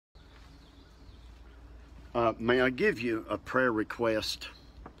May I give you a prayer request?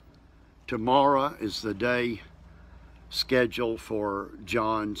 Tomorrow is the day scheduled for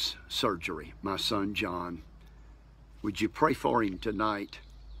John's surgery, my son John. Would you pray for him tonight?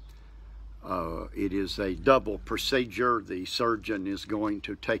 It is a double procedure. The surgeon is going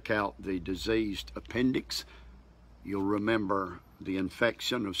to take out the diseased appendix. You'll remember the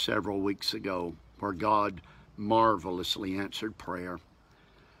infection of several weeks ago where God marvelously answered prayer.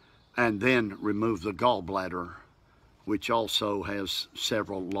 And then remove the gallbladder, which also has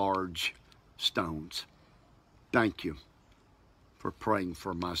several large stones. Thank you for praying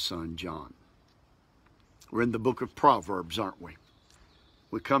for my son John. We're in the book of Proverbs, aren't we?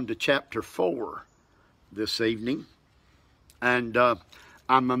 We come to chapter 4 this evening, and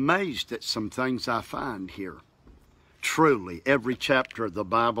I'm amazed at some things I find here. Truly, every chapter of the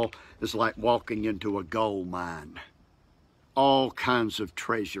Bible is like walking into a gold mine. All kinds of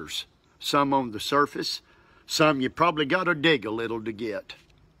treasures. Some on the surface, some you probably got to dig a little to get.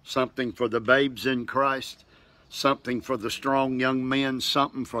 Something for the babes in Christ, something for the strong young men,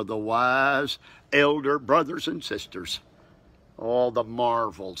 something for the wise, elder brothers and sisters. All the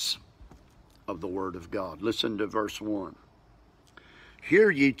marvels of the Word of God. Listen to verse 1.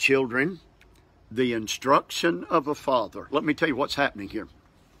 Hear ye children, the instruction of a father. Let me tell you what's happening here.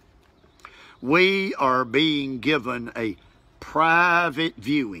 We are being given a private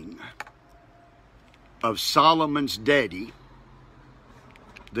viewing of Solomon's daddy.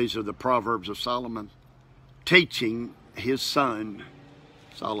 These are the Proverbs of Solomon, teaching his son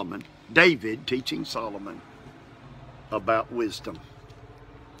Solomon, David teaching Solomon about wisdom.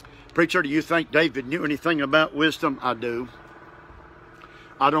 Preacher, do you think David knew anything about wisdom? I do.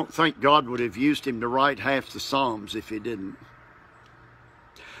 I don't think God would have used him to write half the Psalms if he didn't.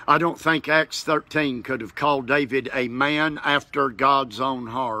 I don't think Acts 13 could have called David a man after God's own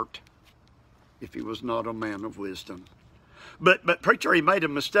heart if he was not a man of wisdom. But preacher, he made a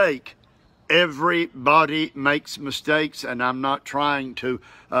mistake. Everybody makes mistakes, and I'm not trying to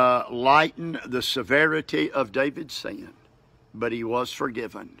lighten the severity of David's sin, but he was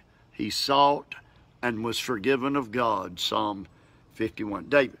forgiven. He sought and was forgiven of God. Psalm 51.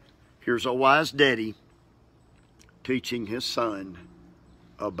 David, here's a wise daddy teaching his son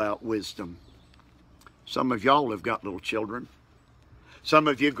about wisdom. Some of y'all have got little children. Some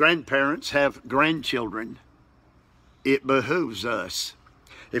of you grandparents have grandchildren. It behooves us,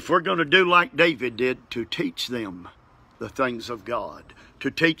 if we're going to do like David did, to teach them the things of God, to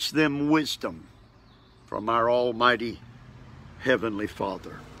teach them wisdom from our almighty heavenly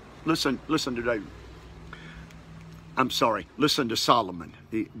Father. Listen to David. Listen to Solomon.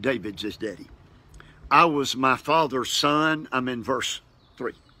 David's his daddy. I was my father's son. I'm in verse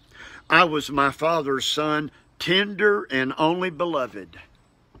 3. I was my father's son, tender and only beloved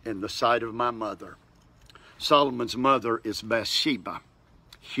in the sight of my mother. Solomon's mother is Bathsheba.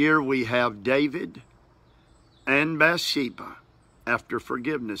 Here we have David and Bathsheba, after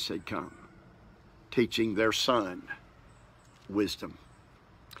forgiveness had come, teaching their son wisdom,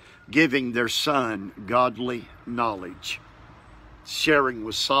 giving their son godly knowledge, sharing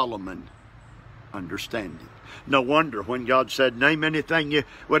with Solomon understanding. No wonder when God said, name anything you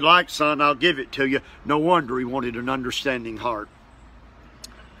would like, son, I'll give it to you. No wonder he wanted an understanding heart.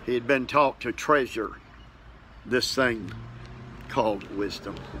 He had been taught to treasure this thing called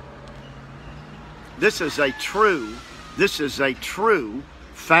wisdom. This is a true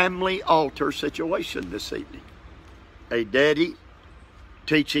family altar situation this evening. A daddy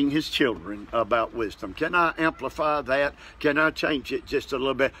teaching his children about wisdom. Can I amplify that? Can I change it just a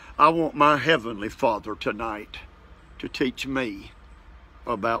little bit? I want my heavenly Father tonight to teach me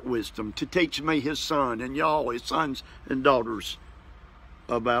about wisdom, to teach me his son and y'all, his sons and daughters,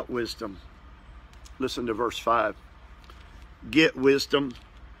 about wisdom. Listen to verse 5. Get wisdom,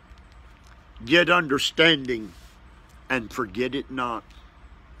 get understanding, and forget it not.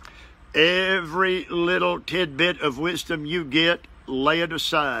 Every little tidbit of wisdom you get, lay it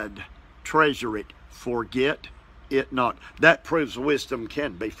aside, treasure it, forget it not. That proves wisdom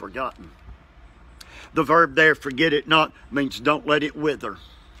can be forgotten. The verb there, forget it not, means don't let it wither.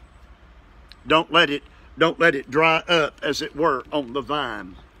 Don't let it dry up, as it were, on the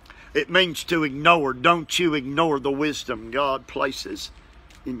vine. It means to ignore. Don't you ignore the wisdom God places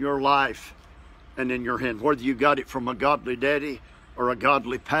in your life and in your hand. Whether you got it from a godly daddy or a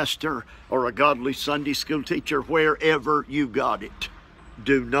godly pastor or a godly Sunday school teacher, wherever you got it,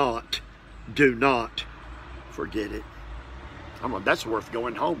 do not forget it. That's worth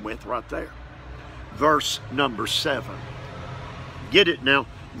going home with right there. Verse number 7. Get it now.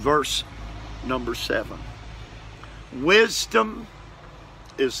 Verse number 7. Wisdom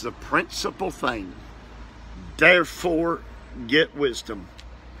is the principal thing Therefore get wisdom,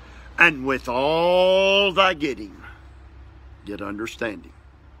 and with all thy getting, get understanding.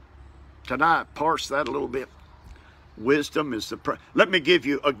 Can I parse that a little bit? Wisdom is let me give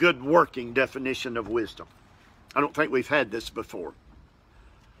you a good working definition of wisdom. I don't think we've had this before.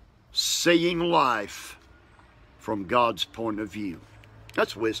 Seeing life from God's point of view.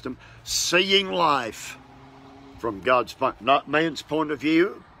 That's wisdom. Seeing life from God's point, not man's point of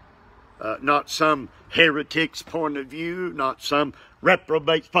view, not some heretic's point of view, not some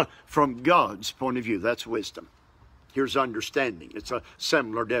reprobate's point, from God's point of view. That's wisdom. Here's understanding. It's a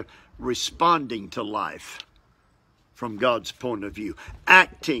similar responding to life from God's point of view,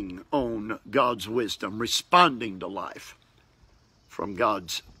 acting on God's wisdom, responding to life from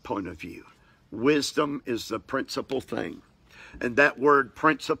God's point of view. Wisdom is the principal thing. And that word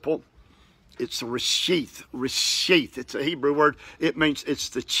principle, it's reshith. Reshith. It's a Hebrew word. It means it's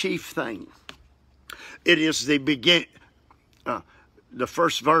the chief thing. It is the the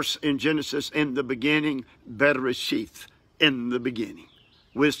first verse in Genesis, in the beginning, bereshith, in the beginning.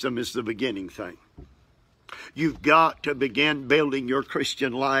 Wisdom is the beginning thing. You've got to begin building your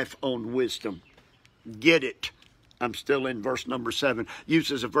Christian life on wisdom. Get it. I'm still in verse number 7.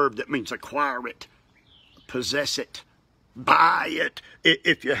 Uses a verb that means acquire it, possess it, buy it,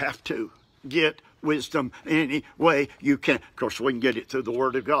 if you have to. Get wisdom any way you can. Of course, we can get it through the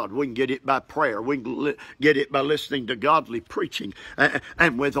Word of God. We can get it by prayer. We can get it by listening to godly preaching.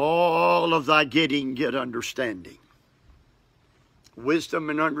 And with all of thy getting, get understanding. Wisdom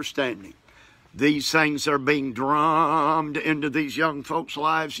and understanding. These things are being drummed into these young folks'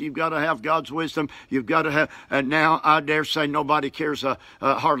 lives. You've got to have God's wisdom. You've got to have, and now I dare say nobody cares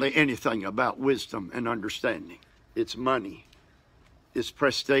hardly anything about wisdom and understanding. It's money. It's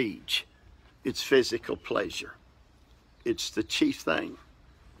prestige. It's physical pleasure. It's the chief thing.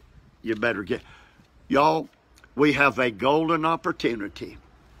 You better get. Y'all, we have a golden opportunity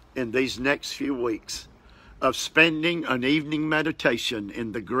in these next few weeks of spending an evening meditation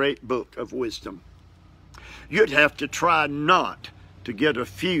in the great book of wisdom. You'd have to try not to get a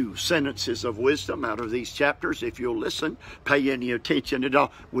few sentences of wisdom out of these chapters. If you'll listen, pay any attention at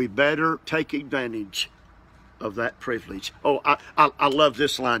all. We better take advantage of that privilege. Oh, I love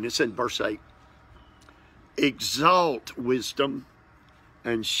this line. It's in verse 8. Exalt wisdom,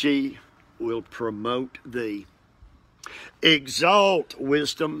 and she will promote thee. Exalt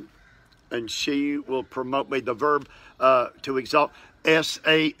wisdom, and she will promote me. The verb to exalt,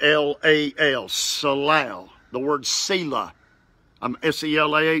 S-A-L-A-L, salal. The word Selah,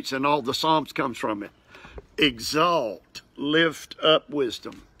 S-E-L-A-H, and all the Psalms comes from it. Exalt, lift up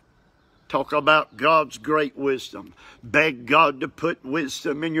wisdom. Talk about God's great wisdom. Beg God to put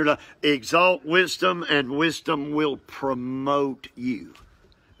wisdom in your life. Exalt wisdom, and wisdom will promote you.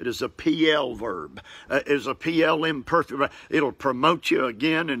 It is a PL verb. It is a PL imperfect. It'll promote you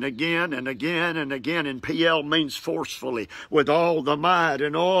again and again and again and again. And PL means forcefully, with all the might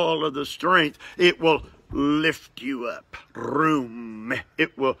and all of the strength. It will lift you up. Room.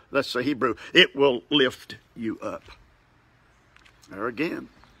 It will, that's the Hebrew. It will lift you up. There again.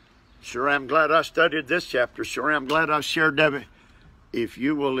 Sure, I'm glad I studied this chapter. Sure, I'm glad I shared that. If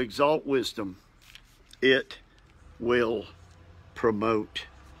you will exalt wisdom, it will promote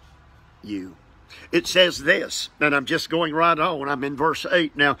you. It says this, and I'm just going right on. I'm in verse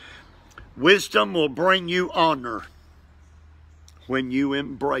 8 now. Wisdom will bring you honor when you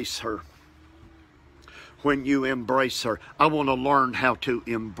embrace her. When you embrace her. I want to learn how to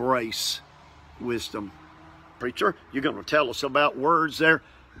embrace wisdom. Preacher, you're going to tell us about words there?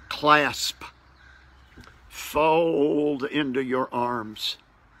 Clasp. Fold into your arms.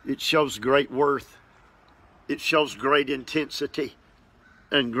 It shows great worth. It shows great intensity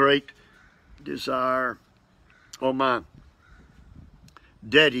and great desire. Oh my.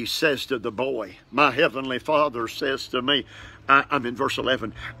 Daddy says to the boy, my heavenly Father says to me, I'm in verse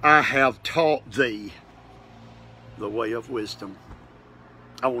 11, I have taught thee the way of wisdom.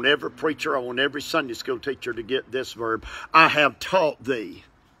 I want every preacher, I want every Sunday school teacher to get this verb. I have taught thee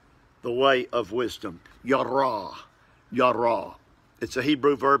the way of wisdom. Yarah. Yarah. It's a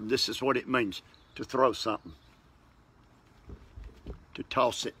Hebrew verb. This is what it means. To throw something. To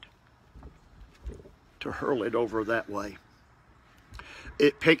toss it. To hurl it over that way.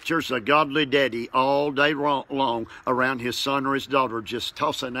 It pictures a godly daddy all day long around his son or his daughter, just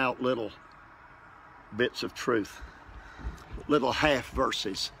tossing out little bits of truth. Little half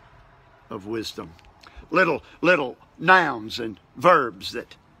verses of wisdom. Little nouns and verbs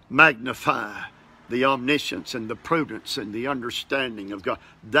that magnify the omniscience and the prudence and the understanding of God.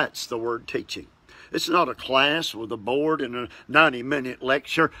 That's the word teaching. It's not a class with a board and a 90-minute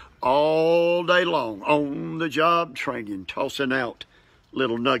lecture all day long. On the job training, tossing out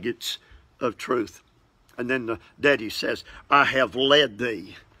little nuggets of truth. And then the daddy says, I have led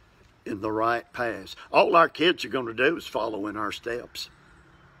thee in the right paths. All our kids are going to do is follow in our steps.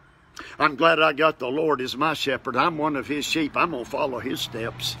 I'm glad I got the Lord as my shepherd. I'm one of his sheep. I'm going to follow his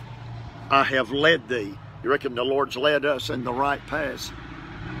steps. I have led thee. You reckon the Lord's led us in the right paths?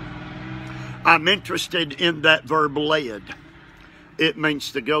 I'm interested in that verb led. It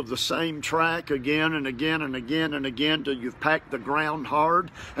means to go the same track again and again and again and again till you've packed the ground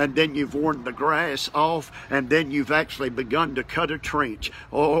hard, and then you've worn the grass off, and then you've actually begun to cut a trench.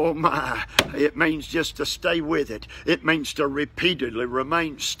 Oh my, it means just to stay with it. It means to repeatedly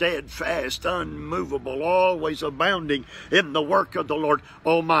remain steadfast, unmovable, always abounding in the work of the Lord.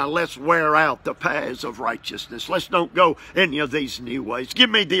 Oh my, let's wear out the paths of righteousness. Let's don't go any of these new ways. Give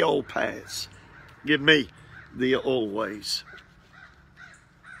me the old paths. Give me the old ways.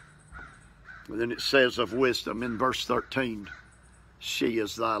 And then it says of wisdom in verse 13, she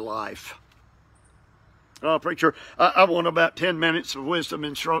is thy life. Oh, preacher, I want about 10 minutes of wisdom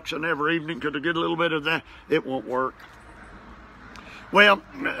instruction every evening. Could I get a little bit of that? It won't work. Well,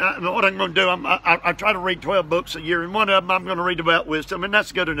 what I'm going to do, I try to read 12 books a year, and one of them I'm going to read about wisdom, and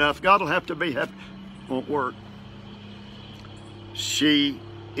that's good enough. God will have to be happy. Won't work. She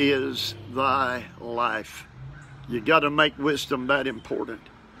is thy life. You got to make wisdom that important.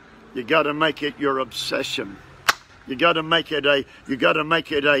 You got to make it your obsession. You got to make it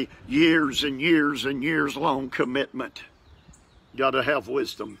a years and years and years long commitment. Got to have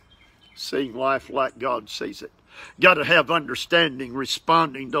wisdom, seeing life like God sees it. Got to have understanding,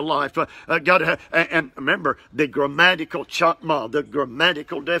 responding to life. Got to have, and remember the grammatical chakma, the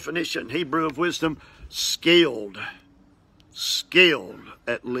grammatical definition, Hebrew of wisdom, skilled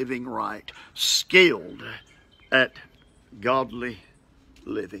at living right, skilled at godly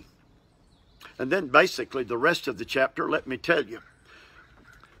living. And then basically the rest of the chapter, let me tell you,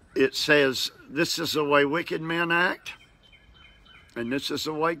 it says, this is the way wicked men act, and this is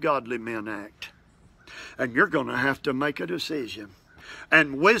the way godly men act. And you're going to have to make a decision.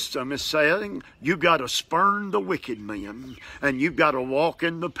 And wisdom is saying, you got to spurn the wicked men, and you've got to walk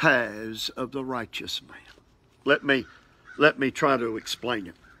in the paths of the righteous man. Let me try to explain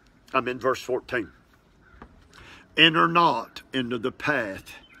it. I'm in verse 14. Enter not into the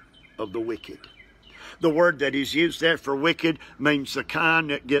path of the wicked. The word that is used there for wicked means the kind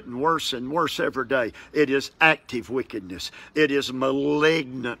that getting worse and worse every day. It is active wickedness. It is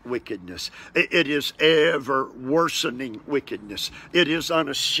malignant wickedness. It is ever worsening wickedness. It is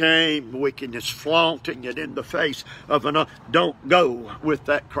unashamed wickedness, flaunting it in the face of another. Don't go with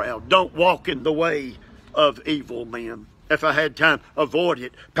that crowd. Don't walk in the way of evil men. If I had time, avoid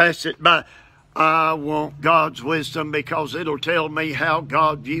it, pass it by. I want God's wisdom because it'll tell me how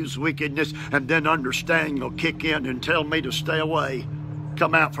God views wickedness, and then understanding will kick in and tell me to stay away.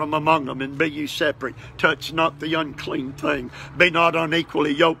 Come out from among them and be ye separate. Touch not the unclean thing. Be not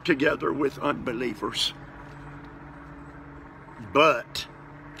unequally yoked together with unbelievers. But,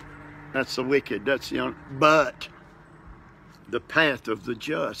 that's the wicked, that's the but the path of the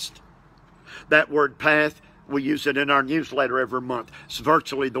just. That word path, we use it in our newsletter every month. It's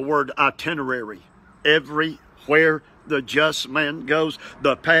virtually the word itinerary. Everywhere the just man goes,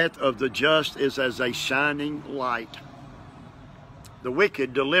 the path of the just is as a shining light. The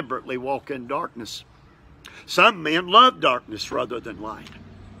wicked deliberately walk in darkness. Some men love darkness rather than light.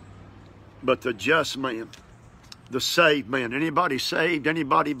 But the just man, the saved man, anybody saved,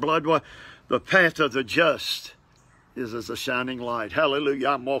 anybody blood, the path of the just is as a shining light.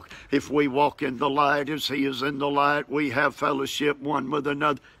 Hallelujah. If we walk in the light as he is in the light, we have fellowship one with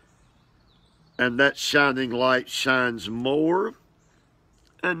another. And that shining light shines more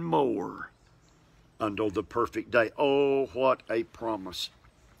and more until the perfect day. Oh, what a promise.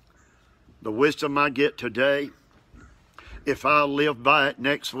 The wisdom I get today, if I live by it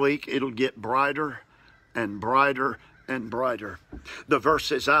next week, it'll get brighter and brighter and brighter. The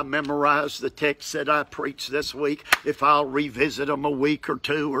verses I memorized, the text that I preached this week, if I'll revisit them a week or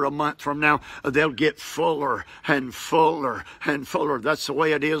two or a month from now, they'll get fuller and fuller and fuller. That's the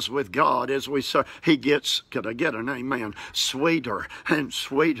way it is with God as we serve. He gets, could I get an amen, sweeter and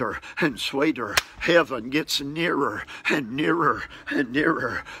sweeter and sweeter. Heaven gets nearer and nearer and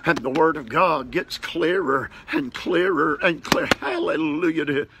nearer. And the Word of God gets clearer and clearer and clearer. Hallelujah.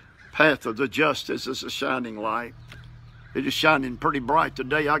 The path of the just is a shining light. It is shining pretty bright the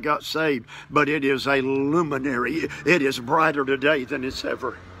day I got saved, but it is a luminary. It is brighter today than it's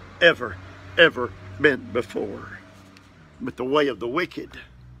ever been before. But the way of the wicked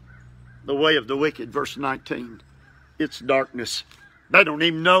The way of the wicked, verse 19. It's darkness. They don't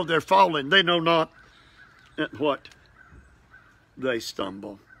even know they're falling. They know not at what they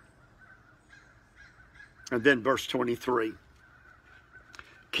stumble. And then verse 23.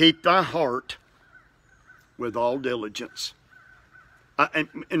 Keep thy heart with all diligence.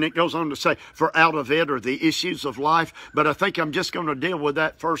 And it goes on to say, for out of it are the issues of life. But I think I'm just going to deal with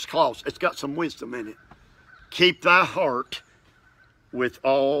that first clause. It's got some wisdom in it. Keep thy heart with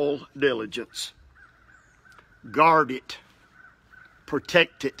all diligence. Guard it.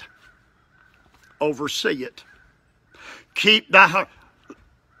 Protect it. Oversee it. Keep thy heart.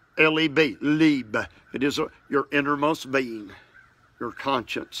 L-E-B. Lieb. It is your innermost being. Your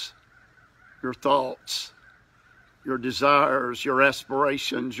conscience. Your thoughts. Your desires, your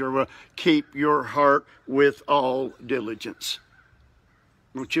aspirations, keep your heart with all diligence.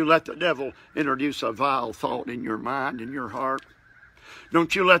 Don't you let the devil introduce a vile thought in your mind and your heart.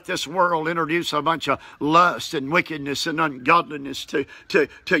 Don't you let this world introduce a bunch of lust and wickedness and ungodliness to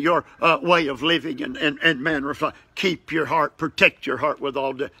your way of living and manner of life. Keep your heart, protect your heart with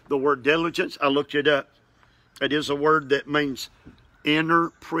all the word diligence. I looked it up. It is a word that means inner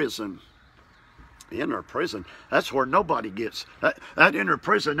prison. Inner prison, that's where nobody gets. That inner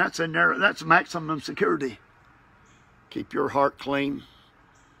prison, that's in there, that's maximum security. Keep your heart clean.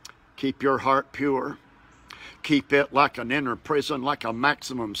 Keep your heart pure. Keep it like an inner prison, like a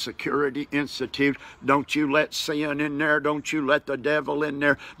maximum security institute. Don't you let sin in there. Don't you let the devil in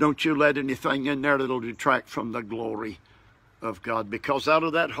there. Don't you let anything in there that'll detract from the glory of God. Because out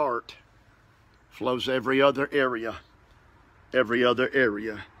of that heart flows every other area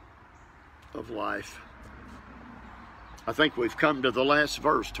of life. I think we've come to the last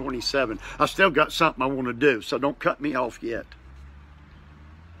verse, 27. I still got something I want to do, so don't cut me off yet.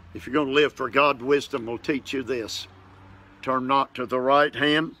 If you're going to live for God, wisdom will teach you this. Turn not to the right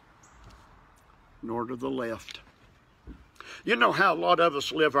hand, nor to the left. You know how a lot of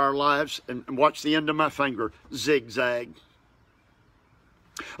us live our lives, and watch the end of my finger, zigzag.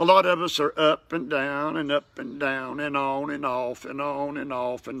 A lot of us are up and down and up and down and on and off and on and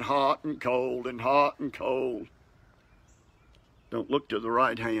off and hot and cold and hot and cold. Don't look to the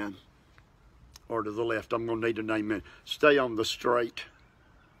right hand or to the left. I'm going to need an amen. Stay on the straight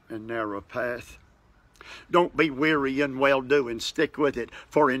and narrow path. Don't be weary in well-doing. Stick with it.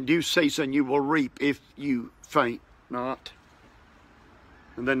 For in due season you will reap if you faint not.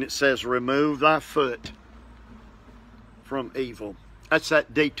 And then it says, remove thy foot from evil. That's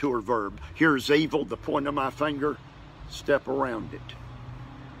that detour verb. Here's evil, the point of my finger. Step around it.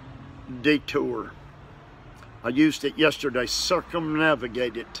 Detour. I used it yesterday.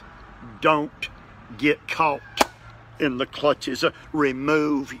 Circumnavigate it. Don't get caught in the clutches.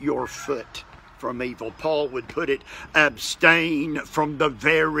 Remove your foot from evil. Paul would put it, abstain from the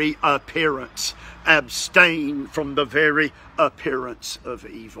very appearance. Abstain from the very appearance of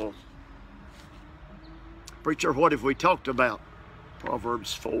evil. Preacher, what have we talked about?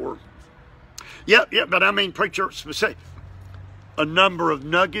 Proverbs 4. Yeah, but I mean, preacher, specific. A number of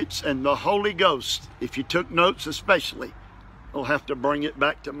nuggets, and the Holy Ghost, if you took notes especially, will have to bring it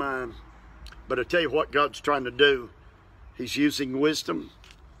back to mind. But I tell you what God's trying to do. He's using wisdom.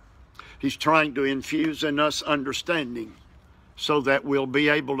 He's trying to infuse in us understanding so that we'll be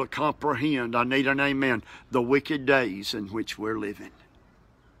able to comprehend, I need an amen, the wicked days in which we're living.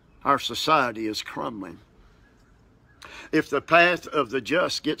 Our society is crumbling. If the path of the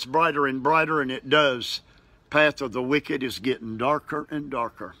just gets brighter and brighter, and it does, path of the wicked is getting darker and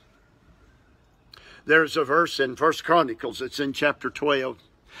darker. There's a verse in 1 Chronicles, it's in chapter 12,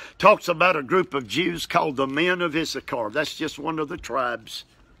 talks about a group of Jews called the men of Issachar. That's just one of the tribes.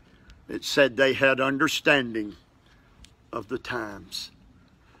 It said they had understanding of the times.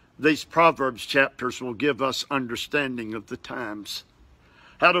 These Proverbs chapters will give us understanding of the times.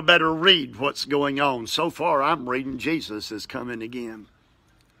 How to better read what's going on. So far, I'm reading Jesus is coming again.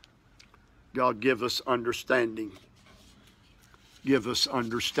 God, give us understanding. Give us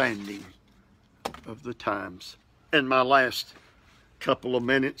understanding of the times. In my last couple of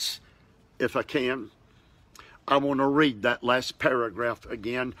minutes, if I can, I want to read that last paragraph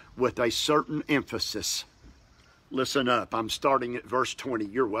again with a certain emphasis. Listen up. I'm starting at verse 20.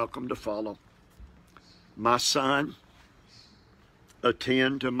 You're welcome to follow. My son,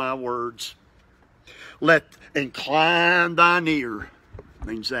 attend to my words. Let incline thine ear.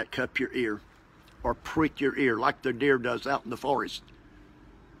 Means that cup your ear. Or prick your ear like the deer does out in the forest.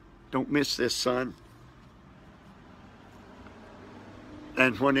 Don't miss this, son.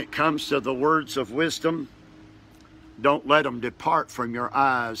 And when it comes to the words of wisdom, don't let them depart from your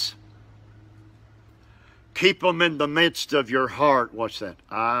eyes. Keep them in the midst of your heart. What's that?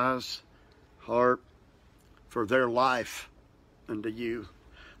 Eyes. heart, for their life unto you.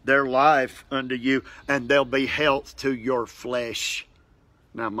 Their life unto you, and there'll be health to your flesh.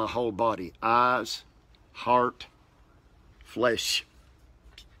 Now my whole body, eyes, heart, flesh.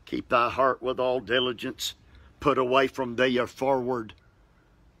 Keep thy heart with all diligence. Put away from thee a forward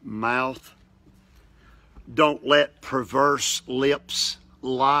mouth. Don't let perverse lips,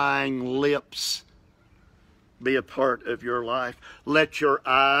 lying lips, be a part of your life. Let your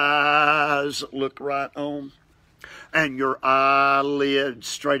eyes look right on, and your eyelids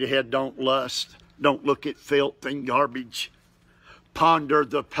straight ahead. Don't lust. Don't look at filth and garbage. Ponder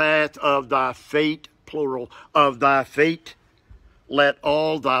the path of thy feet, plural, of thy feet. Let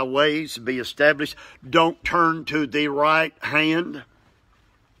all thy ways be established. Don't turn to the right hand,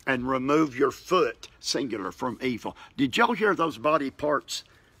 and remove your foot, singular, from evil. Did y'all hear those body parts?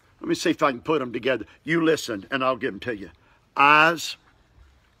 Let me see if I can put them together. You listen, and I'll give them to you. Eyes,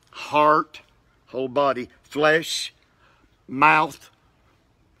 heart, whole body, flesh, mouth,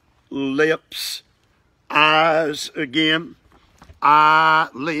 lips, eyes again,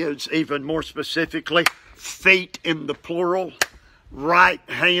 eyelids, even more specifically, feet in the plural, right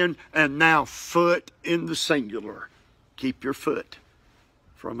hand, and now foot in the singular. Keep your foot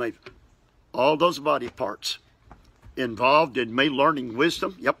from evil. All those body parts involved in me learning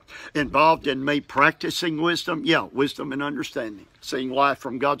wisdom. Yep. Involved in me practicing wisdom. Yeah, wisdom and understanding. Seeing life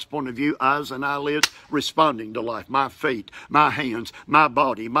from God's point of view, eyes and eyelids, responding to life. My feet, my hands, my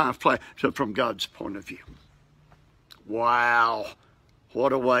body, my flesh, from God's point of view. Wow.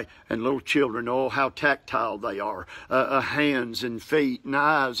 What a way. And little children, oh, how tactile they are. Hands and feet and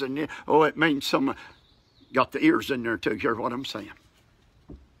eyes. And oh, it means someone got the ears in there too. Hear what I'm saying.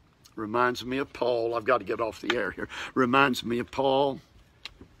 Reminds me of Paul. I've got to get off the air here. Reminds me of Paul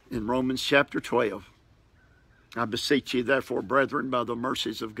in Romans chapter 12. I beseech you, therefore, brethren, by the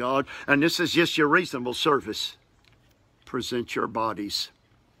mercies of God. And this is just your reasonable service. Present your bodies.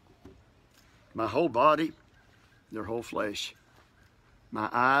 My whole body, their whole flesh. My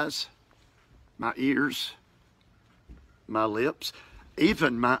eyes, my ears, my lips,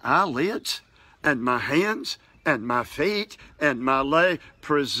 even my eyelids, and my hands, and my feet, and my leg.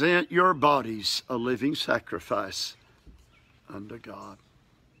 Present your bodies a living sacrifice unto God.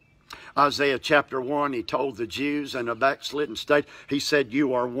 Isaiah chapter 1, he told the Jews in a backslidden state, he said,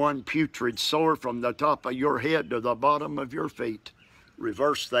 you are one putrid sore from the top of your head to the bottom of your feet.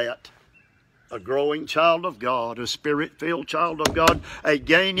 Reverse that. A growing child of God, a spirit-filled child of God, a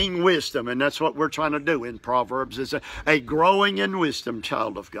gaining wisdom, and that's what we're trying to do in Proverbs, is a growing in wisdom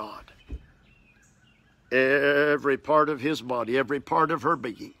child of God. Every part of his body, every part of her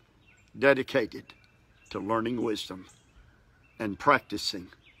being, dedicated to learning wisdom and practicing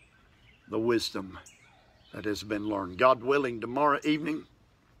the wisdom that has been learned. God willing, tomorrow evening,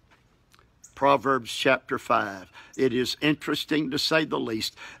 Proverbs chapter 5. It is interesting to say the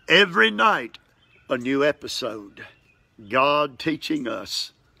least. Every night, a new episode. God teaching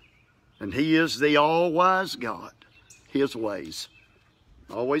us. And he is the all-wise God. His ways,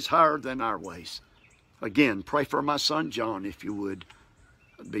 always higher than our ways. Again, pray for my son John, if you would.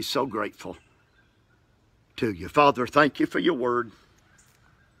 I'd be so grateful to you. Father, thank you for your word.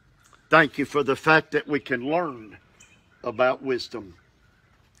 Thank you for the fact that we can learn about wisdom.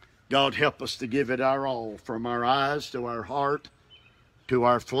 God, help us to give it our all, from our eyes to our heart, to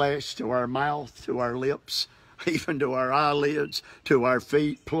our flesh, to our mouth, to our lips, even to our eyelids, to our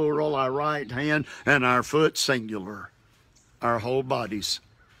feet, plural, our right hand, and our foot, singular. Our whole bodies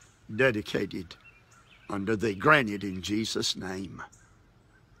dedicated unto thee. Granted in Jesus' name.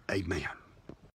 Amen.